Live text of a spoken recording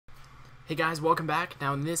Hey guys, welcome back.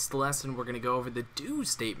 Now in this lesson we're going to go over the do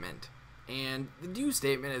statement. And the do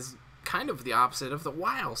statement is kind of the opposite of the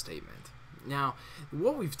while statement. Now,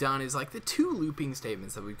 what we've done is like the two looping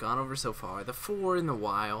statements that we've gone over so far, the for and the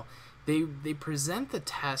while, they present the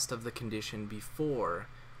test of the condition before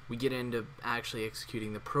we get into actually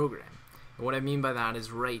executing the program. And what I mean by that is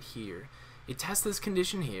right here. It tests this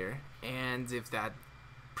condition here, and if that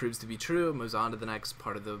proves to be true, it moves on to the next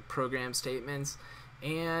part of the program statements.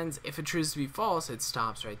 And if it proves to be false, it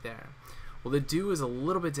stops right there. Well, the do is a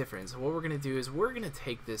little bit different. So what we're going to do is we're going to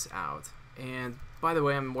take this out. And by the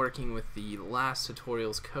way, I'm working with the last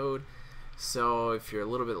tutorial's code. So if you're a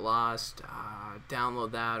little bit lost,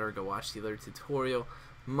 download that or go watch the other tutorial.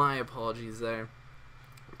 My apologies there.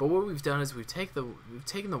 But what we've done is we've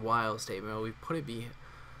taken the while statement and we've put it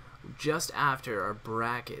just after our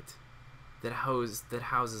bracket that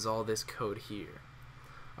houses all this code here.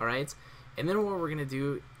 All right. And then what we're going to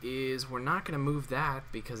do is we're not going to move that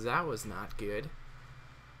because that was not good.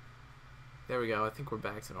 There we go. I think we're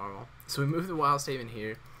back to normal. So we move the while statement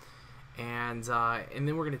here. And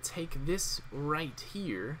then we're going to take this right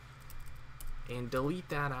here and delete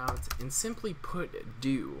that out and simply put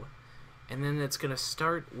do. And then it's going to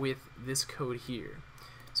start with this code here.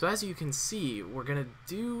 So as you can see, we're going to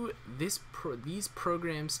do these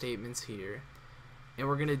program statements here. And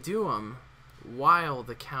we're going to do them while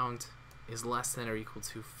the count is less than or equal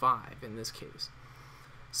to 5 in this case.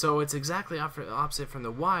 So it's exactly opposite from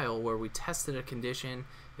the while, where we tested a condition.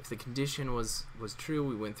 If the condition was true,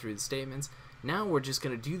 we went through the statements. Now we're just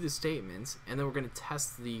going to do the statements, and then we're going to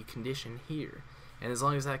test the condition here. And as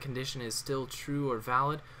long as that condition is still true or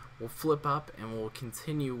valid, we'll flip up and we'll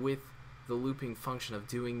continue with the looping function of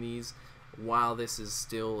doing these while this is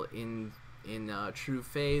still in true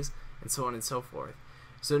phase, and so on and so forth.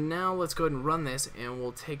 So now let's go ahead and run this, and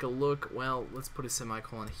we'll take a look. Well, let's put a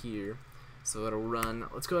semicolon here so it'll run.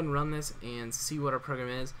 Let's go ahead and run this and see what our program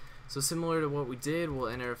is. So similar to what we did, we'll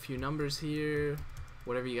enter a few numbers here,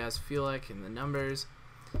 whatever you guys feel like in the numbers,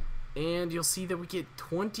 and you'll see that we get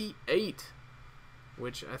 28,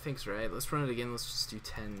 which I think's right. Let's run it again. Let's just do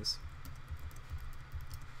tens.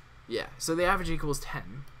 Yeah, so the average equals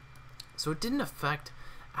 10. So it didn't affect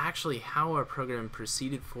actually how our program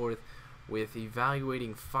proceeded forth with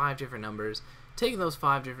evaluating 5 different numbers, taking those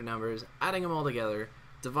 5 different numbers, adding them all together,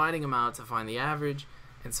 dividing them out to find the average,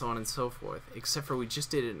 and so on and so forth, except for we just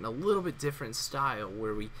did it in a little bit different style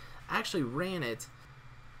where we actually ran it.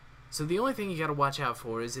 So the only thing you got to watch out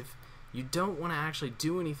for is if you don't want to actually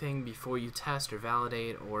do anything before you test or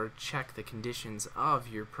validate or check the conditions of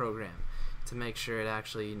your program to make sure it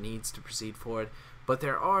actually needs to proceed forward. But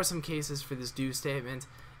there are some cases for this do statement,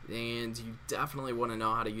 and you definitely want to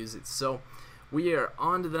know how to use it. So we are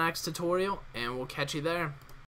on to the next tutorial, and we'll catch you there.